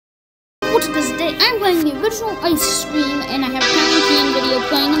today I'm playing the original Ice Cream, and I have a quarantine video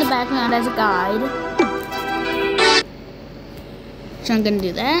playing in the background as a guide. So I'm gonna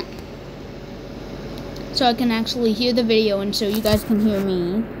do that, so I can actually hear the video and so you guys can hear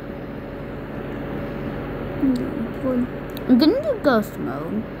me. I'm gonna do ghost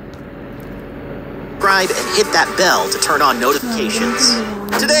mode. Subscribe and hit that bell to turn on notifications.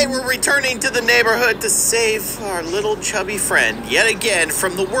 Today we're returning to the neighborhood to save our little chubby friend yet again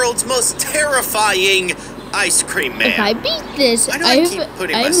from the world's most terrifying ice cream man. If I beat this, I'm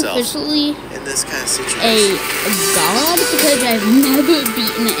officially in this kind of situation a god, because I've never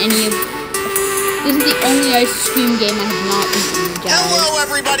beaten any of. This is the only ice cream game I have not beaten, guys. Hello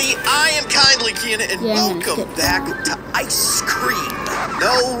everybody, I am Kindly Kiana and welcome back to Ice Cream.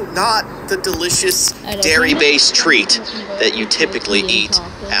 No, not the delicious dairy-based treat that you typically eat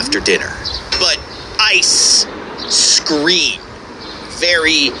after dinner, but Ice Scream.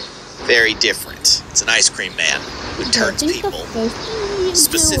 Very, very different. It's an ice cream man who turns people,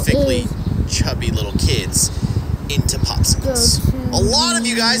 specifically chubby little kids, into popsicles. A lot of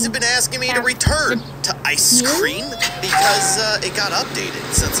you guys have been asking me to return to Ice Cream because it got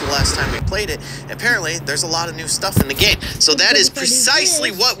updated since the last time we played it. Apparently, there's a lot of new stuff in the game. So that is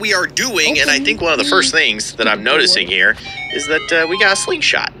precisely what we are doing, and I think one of the first things that I'm noticing here is that we got a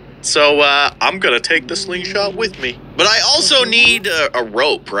slingshot. So I'm gonna take the slingshot with me. But I also need a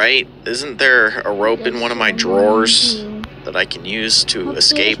rope, right? Isn't there a rope in one of my drawers that I can use to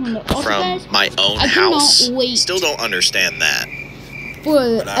escape from my own house? Still don't understand that.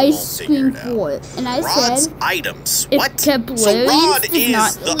 For Ice Cream 4, and I Rod's said items. it What? kept So Rod did is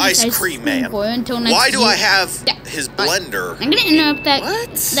not the ice cream man. Why do I have his blender? I'm gonna interrupt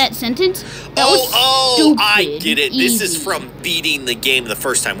that sentence. That was Oh, I stupid. get it. Easy. This is from beating the game the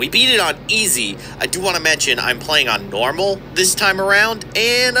first time. We beat it on easy. I do want to mention I'm playing on normal this time around,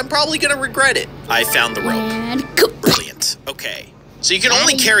 and I'm probably gonna regret it. I found the rope. And Brilliant. Okay. So you can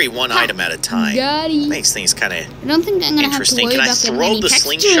only carry one item at a time. Makes things kind of I don't think I'm gonna interesting. Have to worry Can I about throw the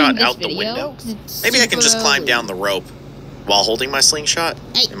slingshot out the video, window? Maybe I can just climb down the rope while holding my slingshot.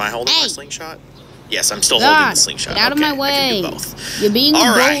 Am I holding my slingshot? Yes, I'm still holding the slingshot. Get out of my way. I can do both. You're being a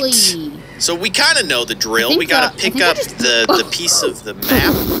bully. So we kind of know the drill. We gotta pick up the piece of the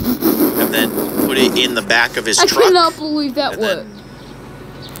map and then put it in the back of his truck. I cannot believe that worked.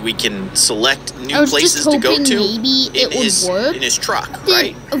 We can select new places to go to in his truck,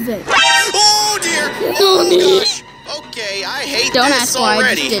 right? Oh dear! Oh gosh! Okay, I hate this already. Don't ask why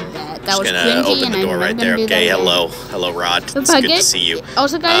I just did that. That was gonna open the door right there. Okay, hello, Rod. It's good to see you.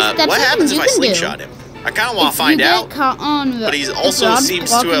 Also, guys, what happens if I slingshot him? I kind of want to find out. But he also seems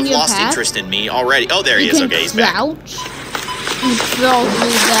to have lost interest in me already. Oh, there he is. Okay, he's back. And crawl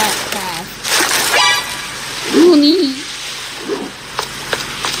through that path.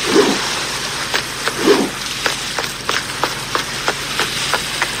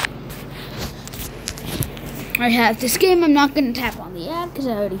 I have this game. I'm not going to tap on the ad because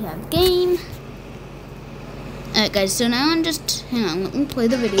I already have the game. Alright guys, so now I'm just, hang on, let me play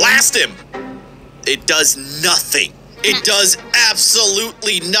the video. Blast him! It does nothing. It does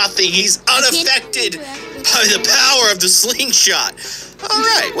absolutely nothing. He's unaffected by the power of the slingshot.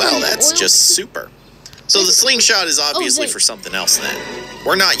 Alright, well, that's just super. So the slingshot is obviously for something else then.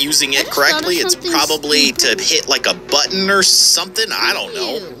 We're not using it correctly. It's probably to hit like a button or something. I don't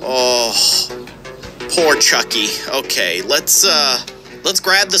know. Oh... Poor Chucky. Okay, let's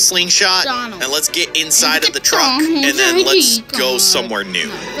grab the slingshot and let's get inside of the truck and then let's go somewhere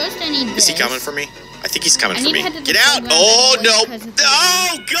new. Is he coming for me? I think he's coming for me. Get out! Oh no!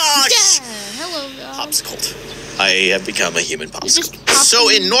 Oh gosh! Popsicle. I have become a human popsicle. So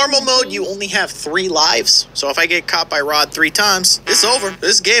in normal mode, you only have 3 lives. So if I get caught by Rod 3 times, it's over.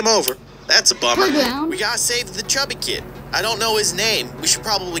 This is game over. That's a bummer. We gotta save the chubby kid. I don't know his name. We should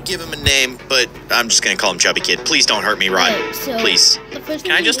probably give him a name, but I'm just gonna call him Chubby Kid. Please don't hurt me, Rod. Please.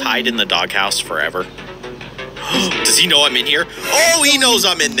 Can I just hide in the doghouse forever? Does he know I'm in here? Oh, he knows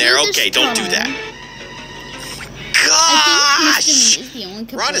I'm in there. Okay, don't do that. Gosh!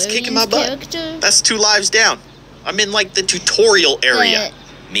 Rod is kicking my butt. That's 2 lives down. I'm in like the tutorial area.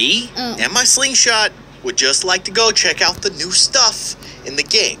 Me and my slingshot would just like to go check out the new stuff in the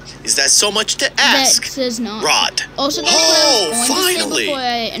game. Is that so much to ask? That says not. Rod. Also, finally!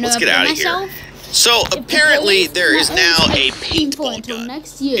 Let's get out of here. So apparently there is now a paintball gun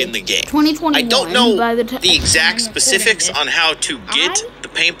in the game. I don't know the exact specifics on how to get the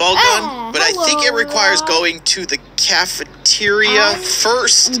paintball gun, but I think it requires going to the cafeteria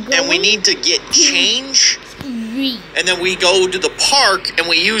first, and we need to get change and then we go to the park and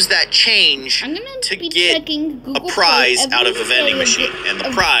we use that change to get a prize out of a vending machine, and the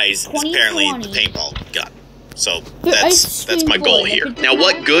prize is apparently the paintball gun. So that's my goal here. Now,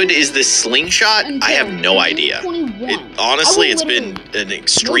 what good is this slingshot? I have no idea. Honestly, it's been an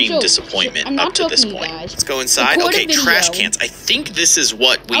extreme disappointment up to this point. Let's go inside. Okay, trash cans. I think this is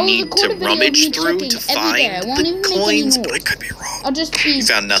what we need to rummage through to find the coins, but I could be wrong. We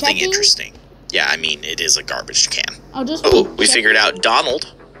found nothing interesting. Yeah, I mean, it is a garbage can. Oh, we figured out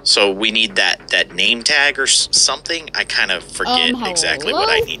Donald. So we need that name tag or something. I kind of forget exactly what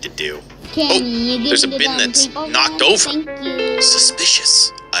I need to do. There's a bin that's knocked over.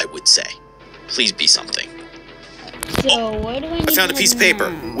 Suspicious, I would say. Please be something. So, where do I found a piece of paper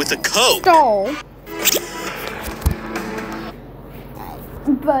with a code.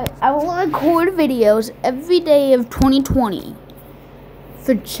 But I will record videos every day of 2020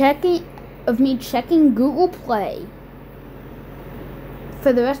 for me checking Google Play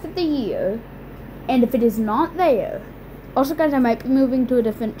for the rest of the year, and if it is not there. Also, guys, I might be moving to a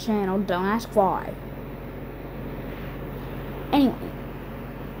different channel. Don't ask why. Anyway,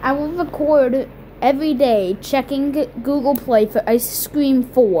 I will record every day checking Google Play for Ice Cream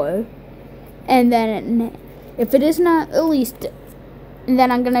 4. And then, if it is not released,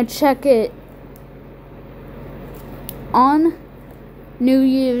 then I'm going to check it on New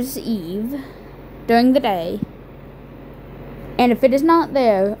Year's Eve during the day. And if it is not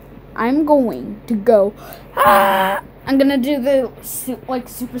there, I'm going to go... Ah! I'm gonna do the Super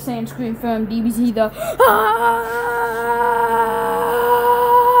Saiyan scream from DBZ, the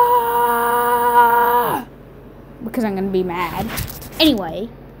because I'm gonna be mad. Anyway.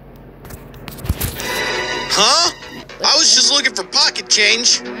 Huh? I was just looking for pocket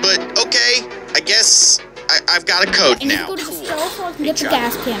change, but okay. I guess I've got a code now. I need to go to the store so I can get the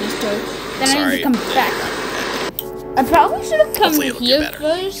gas canister. Then I need to come back. I probably should have come here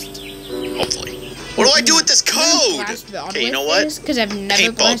first. Hopefully. What do I do with this code? Okay, you know what?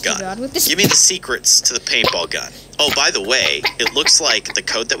 Paintball gun. Give me the secrets to the paintball gun. Oh, by the way, it looks like the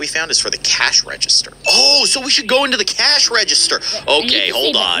code that we found is for the cash register. Oh, so we should go into the cash register. Okay,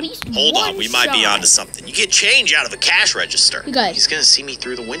 hold on. Hold on. We might be onto something. You get change out of a cash register. He's going to see me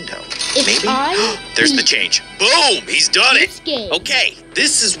through the window. Maybe? There's the change. Boom! He's done it. Okay,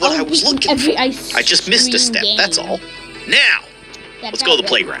 this is what I was looking for. I just missed a step. That's all. Now, let's go to the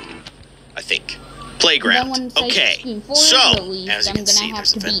playground, I think. Playground. Okay, so, as you can see,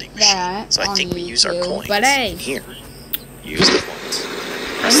 there's a vending machine. So I think we use our coins in here. Use the coins.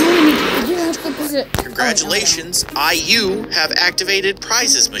 Congratulations, IU have activated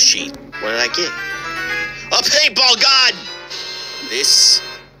prizes machine. What did I get? A paintball gun! This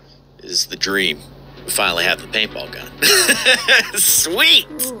is the dream. We finally have the paintball gun. Sweet!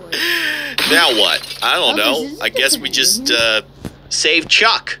 Now what? I don't know. I guess we just save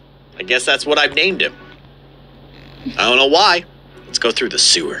Chuck. I guess that's what I've named him. I don't know why. Let's go through the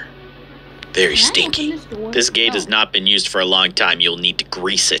sewer. Very stinky. This gate has not been used for a long time. You'll need to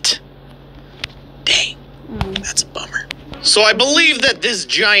grease it. Dang. That's a bummer. So I believe that this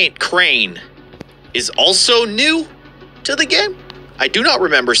giant crane is also new to the game. I do not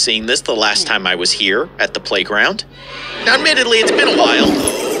remember seeing this the last time I was here at the playground. Now, admittedly, it's been a while.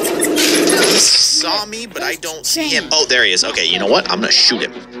 He saw me, but I don't see him. Oh, there he is. Okay, you know what? I'm gonna shoot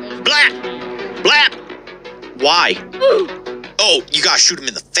him. Blap! Blap! Why? Oh, you gotta shoot him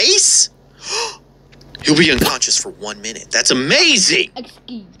in the face? He'll be unconscious for 1 minute. That's amazing!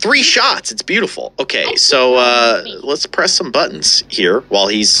 3 shots. It's beautiful. Okay, so let's press some buttons here while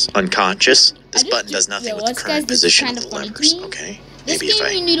he's unconscious. This button does nothing with the current position of the levers. Okay, maybe if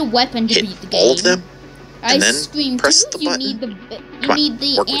I you need a weapon to beat the game. all of them, and then press the button. You need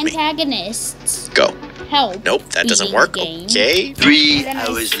the antagonists. Go. Help. Nope, that doesn't work. Okay. 3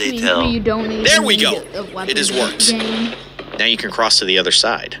 hours later. There we go. It has worked. Now you can cross to the other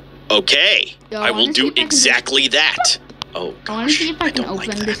side. Okay. I will do exactly that. Oh gosh, I don't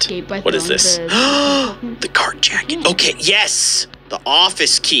like that. What is this? The card jacket. Okay, yes! The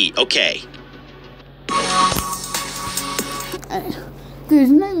office key. Okay. The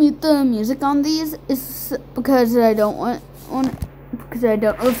reason I mute the music on these is because I don't want because I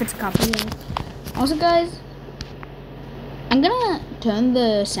don't know if it's copyrighted. Also, guys, I'm gonna turn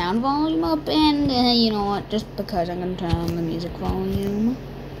the sound volume up, and you know what? Just because I'm gonna turn on the music volume.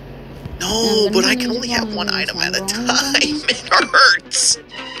 No, but I can only have one item at a time. It hurts.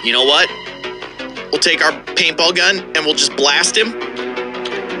 You know what? We'll take our paintball gun and we'll just blast him.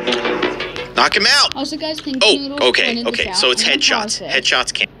 Knock him out. Also, guys, oh, okay. So it's headshots.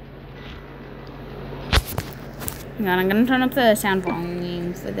 Headshots can't. Hang on, I'm gonna turn up the sound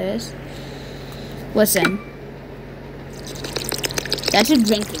volume for this. Listen. That's a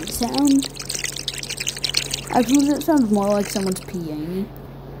drinking sound. Actually, that sounds more like someone's peeing.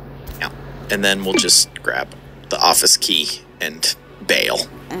 Yeah. And then we'll just grab the office key and bail.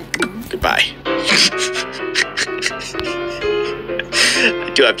 Goodbye.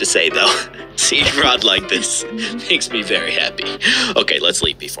 I do have to say, though, seeing Rod like this makes me very happy. Okay, let's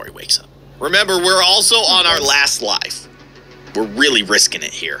leave before he wakes up. Remember, we're also on our last life. We're really risking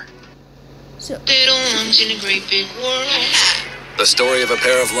it here. So, Little lungs in a great big world. The story of a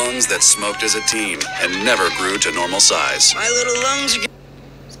pair of lungs that smoked as a teen and never grew to normal size. My little lungs are...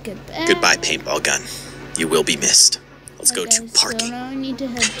 let's get back. Goodbye, paintball gun. You will be missed. Let's go to So parking. now I need to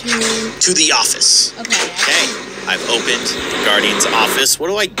head to... To the office. Okay, I've opened the Guardian's office. What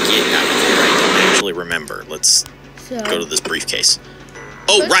do I get out of here? I don't actually remember. Let's go to this briefcase.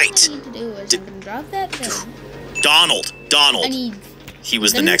 Oh, right. What I need to do is I'm gonna drop that thing. Donald. I need He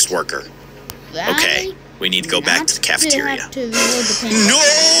was the next worker. that. Okay, we need to go back to the cafeteria. To reload the paintball. No,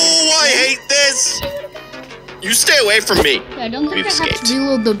 I hate this. You stay away from me. I don't think We've I have escaped. to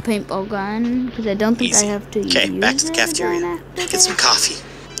reload the paintball gun because I don't think Easy. I have to Okay, use back to the it cafeteria. again after Get some this.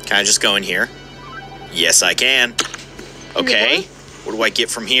 coffee. Can I just go in here? Yes, I can. Okay. What do I get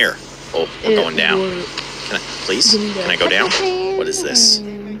from here? Oh, we're going down. Can I, please? Can I go down? What is this?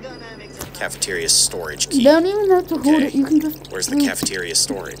 Cafeteria storage You key. don't even have to hold Okay. it. You can just. Where's the cafeteria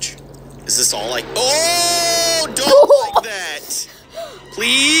storage? Is this all like... Oh, don't like that.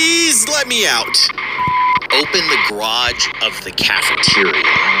 Please let me out. Open the garage of the cafeteria.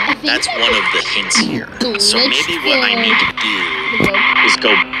 That's one of the hints here. So maybe what I need to do is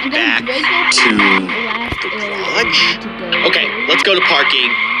go back to the garage. Okay, let's go to parking.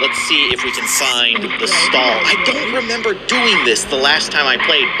 Let's see if we can find the stall. I don't remember doing this the last time I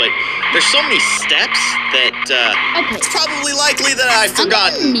played, but there's so many steps that it's probably likely that I've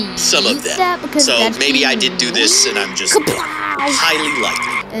forgotten some of them. So maybe I did do this and I'm just highly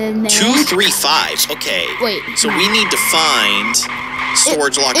likely. And then 2, 3, 5. Okay. Wait. So we need to find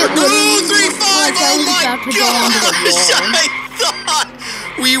storage locker. 2, 3, 5. Oh my gosh! I thought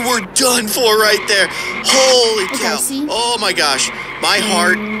we were done for right there. Holy cow! see? Oh my gosh! My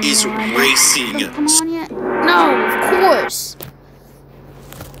heart is racing. Come on yet? No, of course.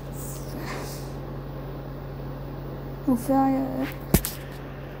 Oh, fire.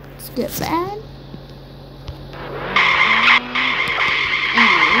 Let's get bad.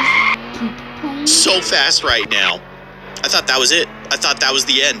 Anyways, keep playing. So fast right now. I thought that was it. I thought that was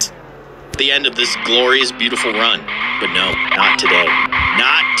the end. The end of this glorious, beautiful run. But no, not today.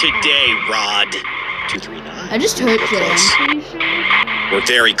 Not today, Rod. 2, 3, 9. I just hurt We're you. close. I'm pretty sure. We're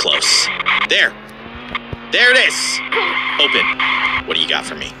very close. There. There it is. Open. What do you got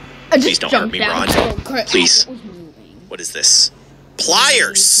for me? I just Please don't hurt me, jumped Rod. down. Oh, crap. Please. What was moving? What is this?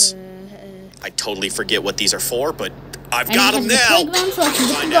 Pliers. I totally forget what these are for, but I've got them now. Playground, so I can get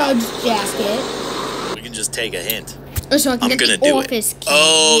the Find out. guard's jacket. We can just take a hint. Or so I can I'm get gonna the do office it. key.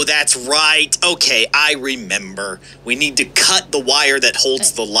 Oh, that's right. Okay, I remember. We need to cut the wire that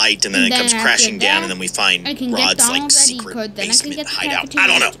holds the light, and then And it comes then crashing after down, that, and then we find I can get Rod's like Donald's ID secret code, then I can basement get the hideout. I cafeteria.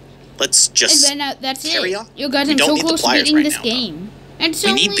 don't know. Let's just And then that's carry it. on. You guys, We I'm don't so need the close to pliers beating right this now, game. And it's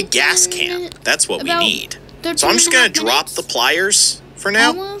we need only the gas 10 can. That's what we about need. 13 So I'm just and a gonna half drop minutes. the pliers for now.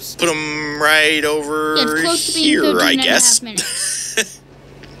 Almost. Put them right over Yeah, it's close to being here, 13 I and a guess. half minutes.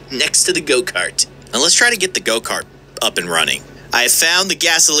 Next to the go-kart. Now let's try to get the go-kart up and running. I have found the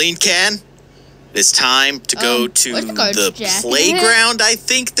gasoline can. It's time to go to where's the guard's the jacket? playground. I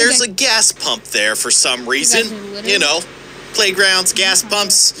think there's Okay. a gas pump there for some guys reason. are literally- You know, playgrounds, gas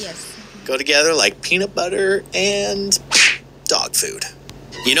pumps Yes. go together like peanut butter and dog food.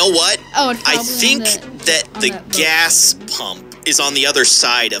 You know what? Oh, it's I probably think on that on the that boat gas thing. pump is on the other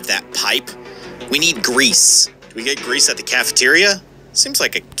side of that pipe. We need grease. Do we get grease at the cafeteria? Seems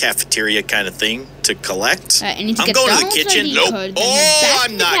like a cafeteria kind of thing to collect. I need to I'm get going to the Donald's kitchen. ID Nope. code, then Oh, head back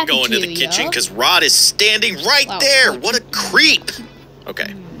I'm to not the going to the cafeteria. kitchen because Rod is standing right Wow, there. what What a creep.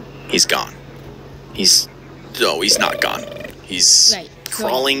 Okay. He's gone. He's not gone. He's Right.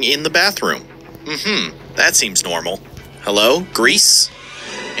 crawling in the bathroom. Mm-hmm. That seems normal. Hello? Grease?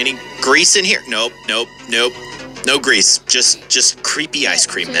 Any grease in here? Nope. No grease. Just creepy ice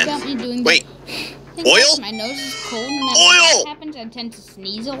cream, So man. you got me doing Wait. the- Oil? My nose is cold, and then Oil! when that happens, I tend to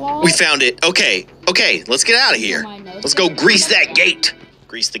sneeze a lot. We found it. Okay, let's get out of here. my nose Let's go is grease cold. that gate.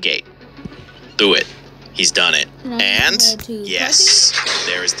 Grease the gate. Do it. He's done it. And, go to yes,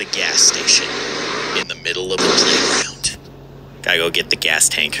 there's the gas station in the middle of the playground. Gotta go get the gas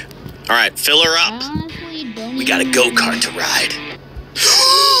tank. All right, fill her I up. honestly don't We got a even- go-kart to ride.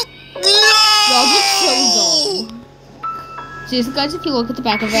 Y'all get so No! dumb. Seriously, guys, if you look at the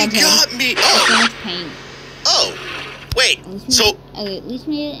back of He that tank, got me. it's so much paint. Oh, Wait, so at least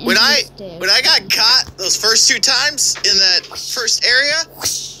made it when I got caught those first 2 times in that first area,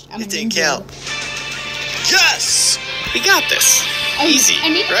 it didn't count. Yes! We got this. Easy, I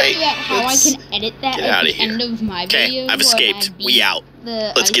need to right? figure out how I can edit that at the end of my videos. Okay, I've escaped. We out.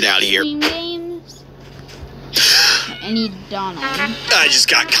 Let's get out of here. Games. I need Donald. I just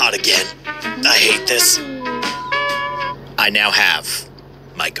got caught again. I hate this. I now have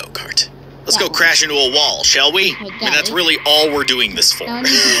my go-kart. Let's go crash into a wall, shall we? I mean, that's really all we're doing this for. Now I need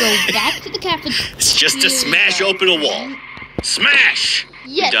to go back to the cafeteria. It's just to smash open a wall. Smash!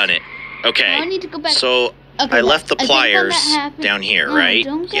 Yes. We've done it. Okay. Now I need to go back. So, okay, I left the I think when pliers that happened- down here, No, right?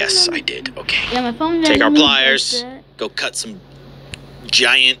 don't get Yes, them. I did. Okay. Yeah, my phone. Take our doesn't pliers, like that. go cut some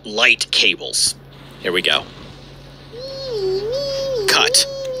giant light cables. Here we go. Cut.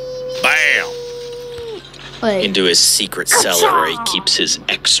 Bam! Wait. Into his secret cellar where he keeps his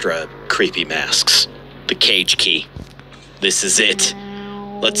extra creepy masks. The cage key. This is it.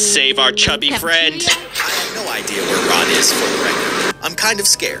 Let's save our chubby friend. I have no idea where Rod is, for the record. I'm kind of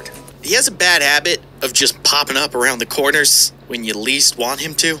scared. He has a bad habit of just popping up around the corners when you least want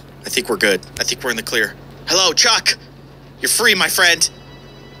him to. I think we're good. I think we're in the clear. Hello, Chuck. You're free, my friend.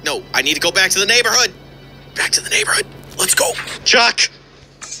 No, I need to go back to the neighborhood. Back to the neighborhood. Let's go. Chuck!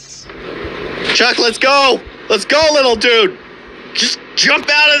 Chuck, let's go! Let's go, little dude! Just jump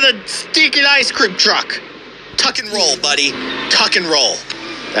out of the stinking ice cream truck. Tuck and roll, buddy. Tuck and roll.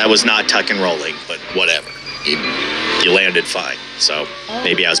 That was not tuck and rolling, but whatever. You landed fine, so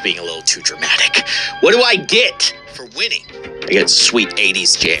maybe I was being a little too dramatic. What do I get for winning? I get sweet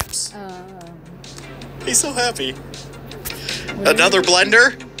 80s jams. He's so happy. Another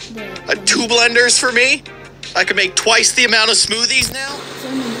blender? 2 blenders for me? I can make twice the amount of smoothies now?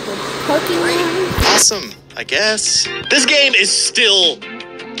 Awesome, I guess. This game is still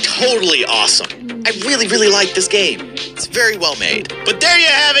totally awesome. I really, really like this game. It's very well made. But there you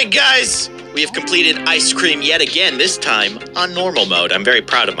have it, guys. We have completed ice cream yet again, this time on normal mode. I'm very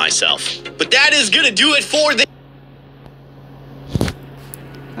proud of myself. But that is gonna do it for this.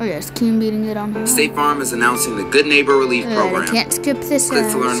 Oh yes, Keen beating it on home. State Farm is announcing the Good Neighbor Relief Program. I can't skip this Click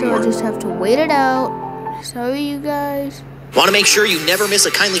ad, to learn so more. I just have to wait it out. Sorry, you guys. Want to make sure you never miss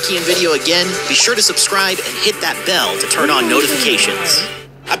a Kindly Keen video again? Be sure to subscribe and hit that bell to turn on notifications.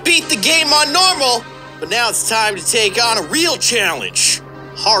 I beat the game on normal, but now it's time to take on a real challenge.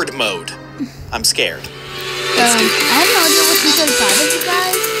 Hard mode. I'm scared. I have no idea what's inside of you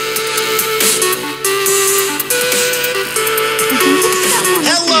guys.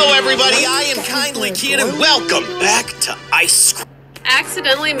 Hello, everybody. I am Kindly Keen, and welcome back to Ice Cream.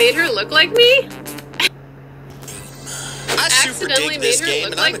 Accidentally made her look like me? I super Accidentally dig this made her game,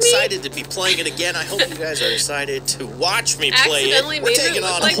 look and I'm like me? excited to be playing it again. I hope you guys are excited to watch me play it. Accidentally We're made her taking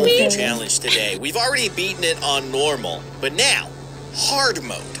look on a like whole me? new challenge today. We've already beaten it on normal, but now, hard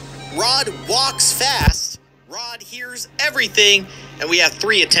mode. Rod walks fast, Rod hears everything, and we have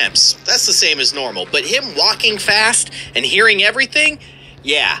 3 attempts. That's the same as normal, but him walking fast and hearing everything,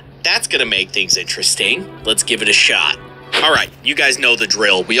 yeah, that's gonna make things interesting. Let's give it a shot. All right, you guys know the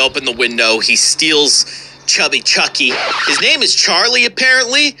drill. We open the window, he steals Chubby Chucky. His name is Charlie,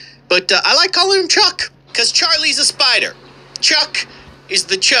 apparently, but I like calling him Chuck, because Charlie's a spider. Chuck is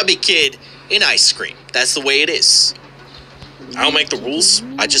the chubby kid in ice cream. That's the way it is. I don't make the rules,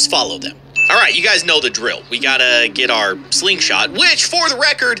 I just follow them. All right, you guys know the drill. We gotta get our slingshot, which, for the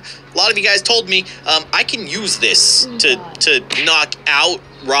record, a lot of you guys told me, I can use this to knock out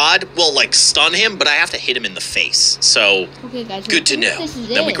Rod, well, like stun him, but I have to hit him in the face. So, Okay, guys. good to know.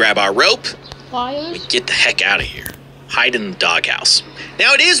 Then we grab our rope, Fires. we get the heck out of here. Hide in the doghouse.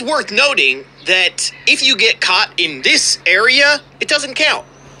 Now, it is worth noting that if you get caught in this area, it doesn't count.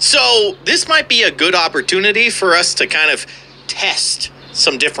 So, this might be a good opportunity for us to kind of test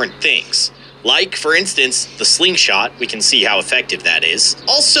some different things. Like, for instance, the slingshot. We can see how effective that is.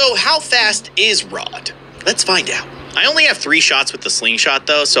 Also, how fast is Rod? Let's find out. I only have 3 shots with the slingshot,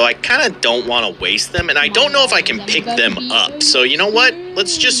 though, so I kind of don't want to waste them, and I don't know if I can pick them up. So, you know what?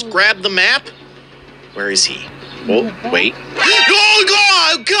 Let's just grab the map. Where is he? Oh, wait.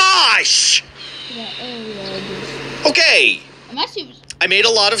 Oh, gosh! Okay. I'm actually. I made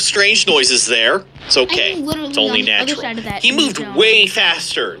a lot of strange noises there. It's okay. I'm literally It's only on the other natural. side of that He moved zone. way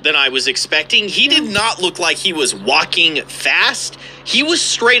faster than I was expecting. He did not look like he was walking fast. He was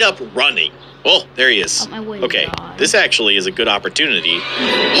straight up running. Oh, there he is. Out my way, Okay, God. this actually is a good opportunity.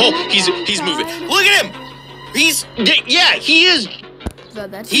 Oh, he's moving. Look at him. Yeah, he is So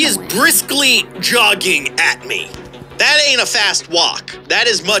that's he is annoying. briskly jogging at me. That ain't a fast walk. That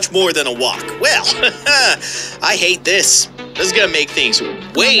is much more than a walk. Well, I hate this. This is gonna make things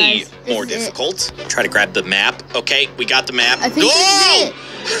way more difficult. Try to grab the map. Okay, we got the map. I think this is it.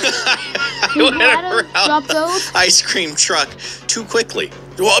 I went around the ice cream truck too quickly.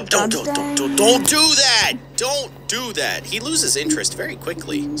 Oh, don't do that. Don't do that. He loses interest very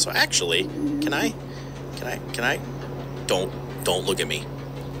quickly. So actually, can I? Don't look at me.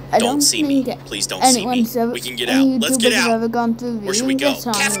 Don't see me. Please don't see me. We can get out. Let's get out. Where should we go?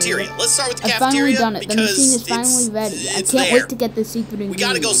 Cafeteria. Let's start with the cafeteria. I've finally done it. The machine is finally ready. I can't wait to get the secret ingredient. We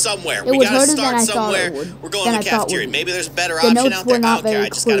gotta go somewhere. It was harder than I thought it would. We're going to the cafeteria. Maybe there's a better option out there. The notes were not very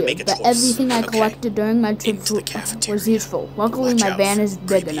clear, but everything I collected during my trip was useful. Luckily, my van is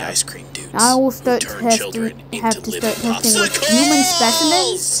big enough. Now I will have to start testing with human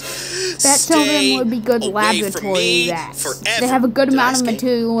specimens. That children would be good laboratory rats. They have a good amount of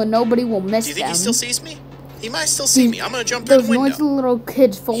material and nobody will miss them. Do you think he still sees me? He might still see me. I'm gonna jump through the window. Those noisy little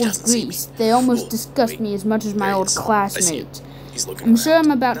kids full of grease. They almost disgust me as much as my old classmates. I'm sure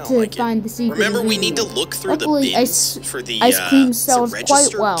I'm about to find the secret. Remember, we need to look through the bins for the ice cream sells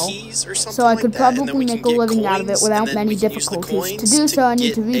quite well, so I could probably make a living out of it without many difficulties. To do so, I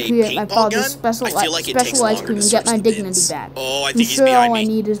need to recreate my father's special ice cream and get my dignity back. I'm sure all I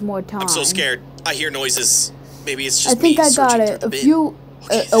need is more time. I'm so scared. I hear noises. Maybe it's just I think I got it. A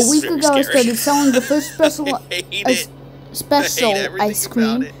week ago, I started selling the first special ice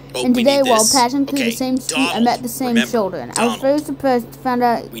cream, and today, while passing through the same street, I met the same children. I was very surprised to find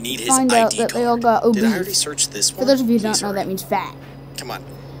out that they all got obese. For those of you who don't know, that means fat. Come on.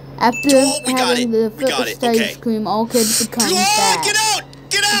 After having the first ice cream, all kids become fat. Get out!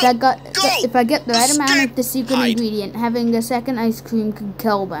 If I get the right amount of the secret ingredient, having the second ice cream could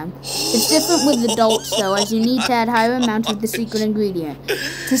kill them. It's different with adults, though, as you need to add higher amounts of the secret ingredient.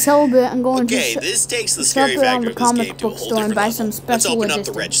 To celebrate, I'm going to shop around the comic book store and buy some special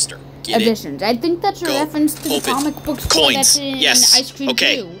editions. I think that's a reference to the comic book store that's in ice cream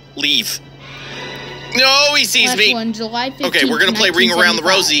too. Leave. No, he sees me. Okay, we're gonna play Ring Around the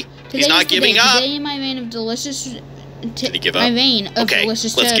Rosie. He's not giving up. Today, my vein of delicious. Did he give up? My vein of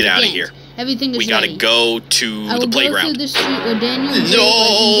delicious let's get out of here. Everything is we gotta ready. Go to the playground. I will go through the street where Daniel and give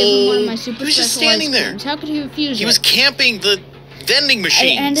him one of my super he was just standing there. How could he refuse He was camping the vending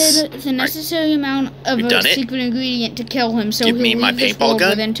machines. I added the necessary amount of a secret ingredient to kill him, so he'll leave this world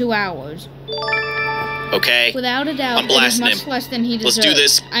within 2 hours. Okay. Without a doubt, I'm blasting it is much less than he deserves. Let's do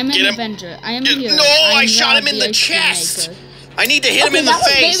this. I'm an Avenger. I am a hero. No, I shot him in the chest. I need to hit him in the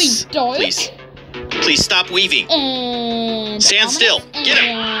face. Please. Please stop weaving. And stand still. Get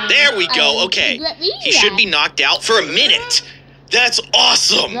him. There we go. Okay. He should be knocked out for a minute. That's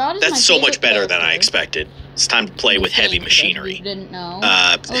awesome. That's so much better than I expected. It's time to play with heavy machinery. Didn't know.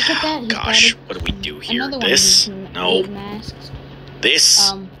 Gosh, what do we do here? This? No.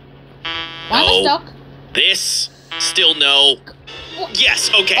 This? Why am I stuck? This? Still no. Yes,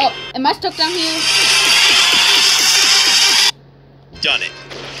 okay. Oh, am I stuck down here? Done it.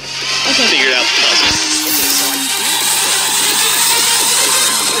 Okay. Figured out the puzzle.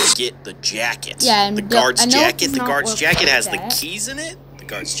 Get the jacket. Yeah, and the guard's jacket. The guard's jacket has the keys in it. The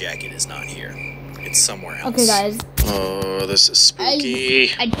guard's jacket is not here. It's somewhere else. Okay, guys. Oh, this is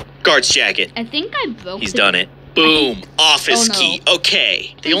spooky. Guard's jacket. I think I broke He's done it. Boom. Office key.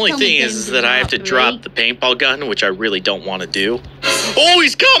 Okay. The only thing is that I have to drop the paintball gun, which I really don't want to do. Oh,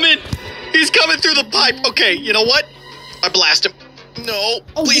 he's coming! He's coming through the pipe. Okay, you know what? I blast him. No,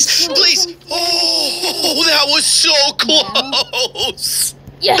 please, please. Oh, that was so close.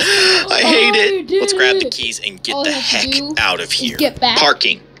 Yes. I hate it. Let's grab the keys and get the heck out of here.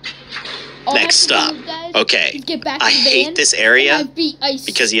 Parking. Next stop. Okay. I hate this area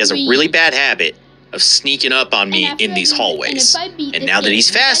because he has a really bad habit of sneaking up on me in these hallways. And now that he's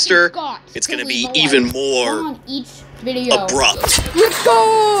faster, it's going to be even more abrupt. Let's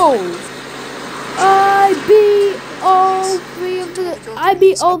go! I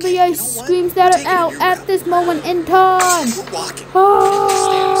beat all the ice creams that are out at this moment in time. We're walking.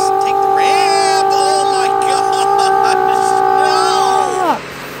 Stairs. Take the ramp. Oh my gosh. No.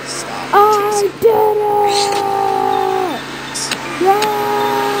 Stop. I did it. Yeah.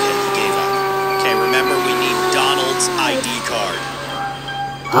 Okay, he gave up. Okay, remember we need Donald's ID card.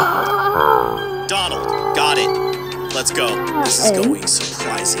 Donald, got it. Let's go. This is going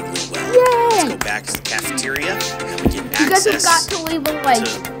surprisingly well. Let's go back to the cafeteria and we get access. You guys have got to leave a like. I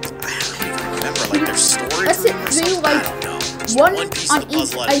don't even remember, like their storage Let's room or something. like, I don't know. Just one piece on of the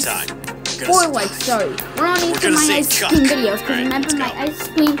puzzle each at a ice. time. 4 likes, sorry. We're on each of my ice cream videos, because remember my ice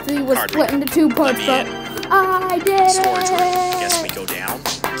cream 3 was split into 2 parts, but I did Storage room. it! Guess we go down.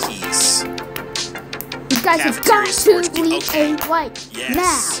 Keys. guys have got to leave a like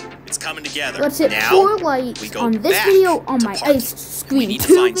Yes. now. It's coming together. Let's hit now, 4 likes on this video, on my Ice Screen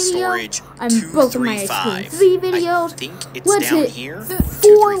 2 video, and both of my Ice Screen 3 videos. I think it's Let's down hit here.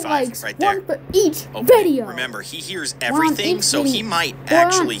 4 likes, right there. one for each Okay, video. remember, he hears everything, each so he video. might Four on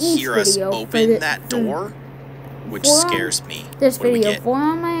actually each hear us video for open the- that door, which 4 on scares me. This What do we video, get? 4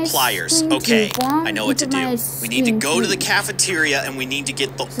 on my Ice Pliers. Screen 2, Okay, 4 on I know what each to of my do. Ice We need to Screen go to the 3. cafeteria and we need to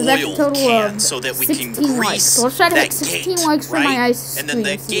get the So that's a oil total can of so that we can 16 likes. grease So let's try to that hit 16 gate, likes for right? my Ice And then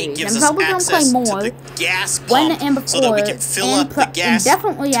the Screen gate series. gives I'm us probably gonna play access more to the gas when pump and before, so that we can fill up the and gas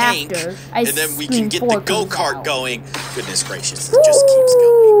definitely tank, after Ice and then we Screen can get 4 the go-kart comes out. going. Goodness gracious, it just keeps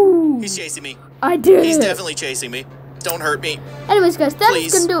going. He's chasing me. I did He's it. definitely chasing me. Don't hurt me. Anyways, guys, that's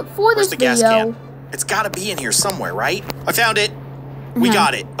Please. gonna do it for Where's this the gas video. can? It's got to be in here somewhere, right? I found it. We Uh-huh.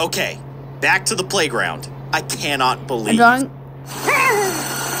 got it. Okay. Back to the playground. I cannot I'm believe. literally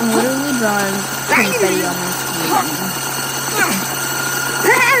drawing confetti on my screen.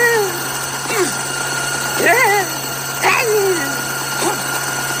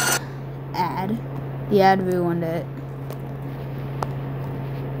 Ad. The ad ruined it.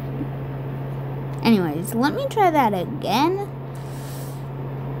 Anyways, let me try that again.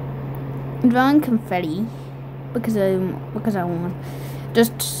 I'm drawing confetti because I want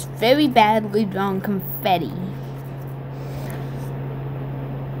just very badly drawn confetti.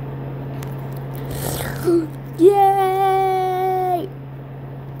 Yay!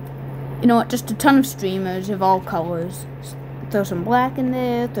 You know what? Just a ton of streamers of all colors. Throw some black in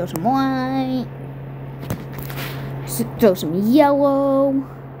there. Throw some white. Throw some yellow.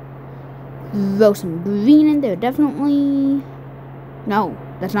 Throw some green in there, definitely. No,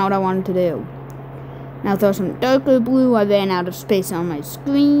 that's not what I wanted to do. Now throw some darker blue. I ran out of space on my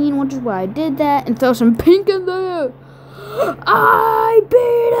screen, which is why I did that. And throw some pink in there. I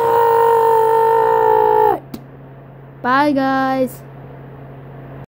beat it! Bye, guys.